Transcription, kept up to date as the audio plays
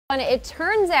And it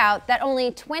turns out that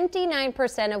only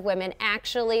 29% of women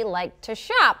actually like to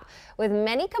shop, with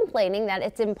many complaining that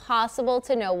it's impossible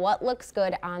to know what looks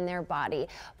good on their body.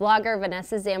 Blogger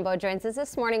Vanessa Zambo joins us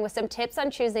this morning with some tips on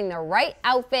choosing the right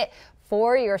outfit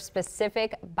for your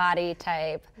specific body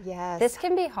type. Yes. This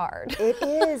can be hard. It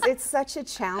is. It's such a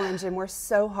challenge, and we're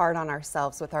so hard on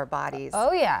ourselves with our bodies.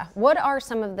 Oh yeah. What are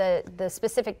some of the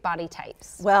specific body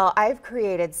types? Well, I've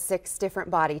created 6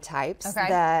 different body types.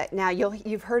 Okay. Now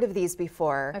you've heard of these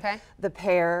before. Okay. The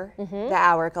pear, the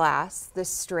hourglass, the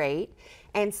straight.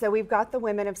 And so we've got the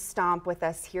women of STOMP with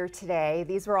us here today.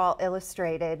 These were all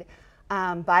illustrated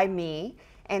by me.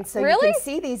 And so Really? you can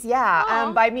see these,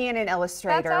 by me and an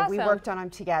illustrator. That's awesome. We worked on them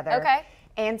together. Okay.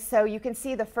 And so you can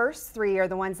see the first 3 are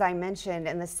the ones I mentioned,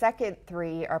 and the second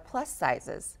 3 are plus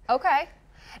sizes. Okay.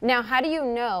 Now, how do you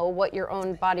know what your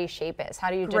own body shape is? How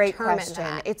do you Great determine question.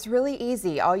 that? It's really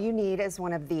easy. All you need is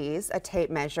one of these, a tape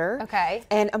measure, Okay.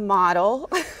 and a model,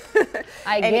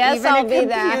 I and guess even I'll a be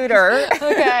that. computer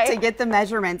Okay. to get the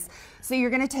measurements. So you're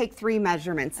going to take 3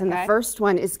 measurements, and Okay. the first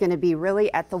one is going to be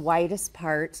really at the widest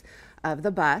part of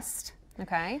the bust.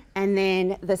 Okay. And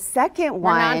then the second We're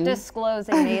one. not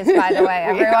disclosing these, by the way,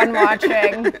 everyone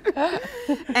watching.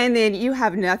 And then you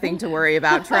have nothing to worry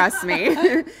about, trust me.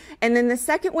 And then the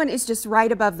second one is just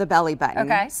right above the belly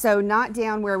button. Okay. So not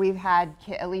down where we've had,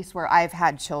 at least where I've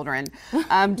had children,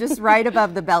 just right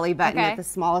above the belly button Okay. at the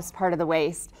smallest part of the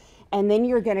waist. And then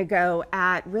you're gonna go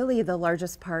at really the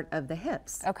largest part of the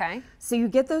hips. Okay. So you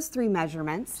get those 3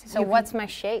 measurements. So what's my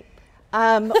shape?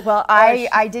 Well,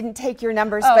 I didn't take your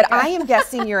numbers, Oh, but okay. I am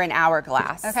guessing you're an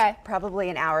hourglass. Okay. Probably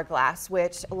an hourglass,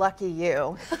 which lucky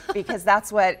you, because that's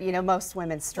what most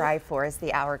women strive for, is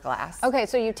the hourglass. Okay,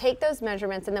 so you take those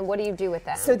measurements and then what do you do with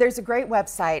them? So there's a great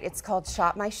website. It's called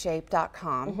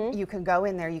shopmyshape.com. You can go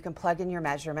in there, you can plug in your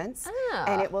measurements,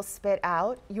 and it will spit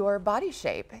out your body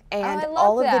shape and I love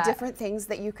all of that. the different things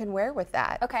that you can wear with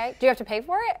that. Okay, do you have to pay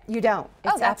for it? You don't.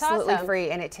 It's that's absolutely awesome. free,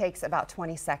 and it takes about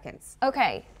 20 seconds.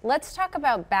 Okay, let's talk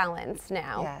about balance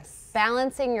now. Yes.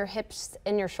 Balancing your hips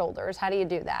and your shoulders, how do you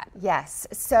do that? Yes.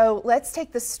 So let's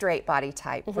take the straight body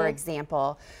type, for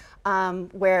example,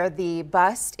 where the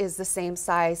bust is the same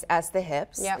size as the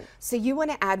hips. Yep. So you want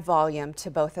to add volume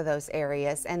to both of those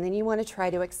areas, and then you want to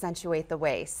try to accentuate the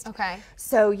waist. Okay.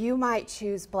 So you might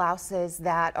choose blouses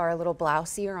that are a little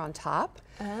blousier on top.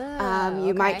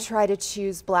 You might try to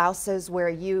choose blouses where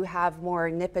you have more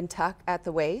nip and tuck at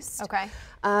the waist. Okay.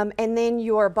 And then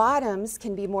your bottoms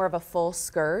can be more of a full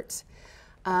skirt.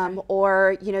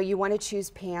 Or you want to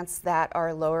choose pants that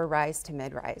are lower rise to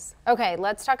mid rise. Okay,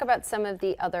 let's talk about some of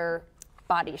the other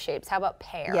body shapes. How about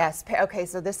pear? Yes. Okay,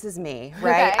 so this is me,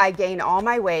 right? Okay. I gain all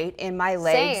my weight in my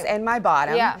legs Same. and my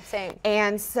bottom. Yeah, same.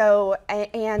 And so,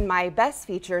 and my best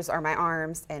features are my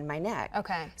arms and my neck.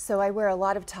 Okay. So I wear a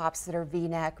lot of tops that are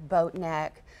V-neck, boat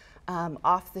neck,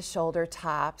 off the shoulder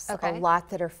tops, Okay. a lot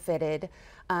that are fitted.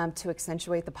 To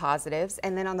accentuate the positives.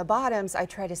 And then on the bottoms, I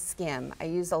try to skim. I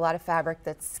use a lot of fabric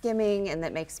that's skimming and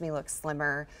that makes me look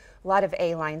slimmer. A lot of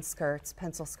A-line skirts,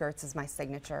 pencil skirts is my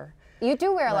signature. You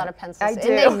do wear a lot of pencils. I do.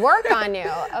 And they work on you.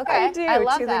 Okay. I do, I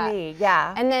love to that. the knee,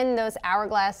 yeah. And then those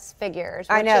hourglass figures.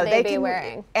 What I know, should they be can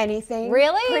wearing? anything.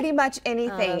 Really? Pretty much Oh,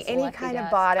 anything. those Any lucky kind of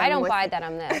guys. bottom. I don't with- buy that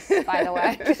on this, by the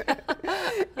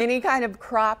way. Any kind of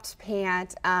cropped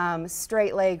pant,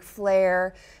 straight leg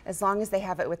flare, as long as they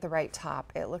have it with the right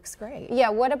top, it looks great. Yeah,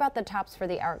 what about the tops for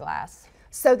the hourglass?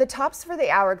 So the tops for the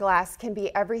hourglass can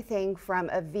be everything from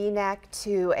a V-neck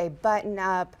to a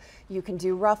button-up. You can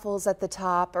do ruffles at the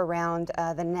top around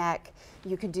the neck.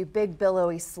 You can do big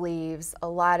billowy sleeves, a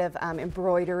lot of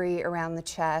embroidery around the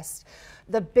chest.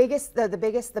 The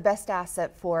best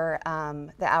asset for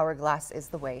the hourglass is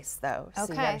the waist, though. So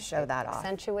you got to show that off.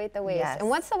 Accentuate the waist. Yes. And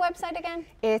what's the website again?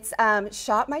 It's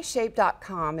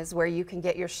shopmyshape.com is where you can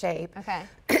get your shape. Okay.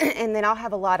 And then I'll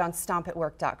have a lot on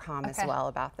stompatwork.com as Okay. well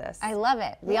about this. I love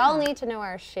it. We all need to know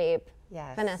our shape.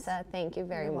 Yes. Vanessa, thank you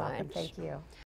very You're much. welcome. Thank you.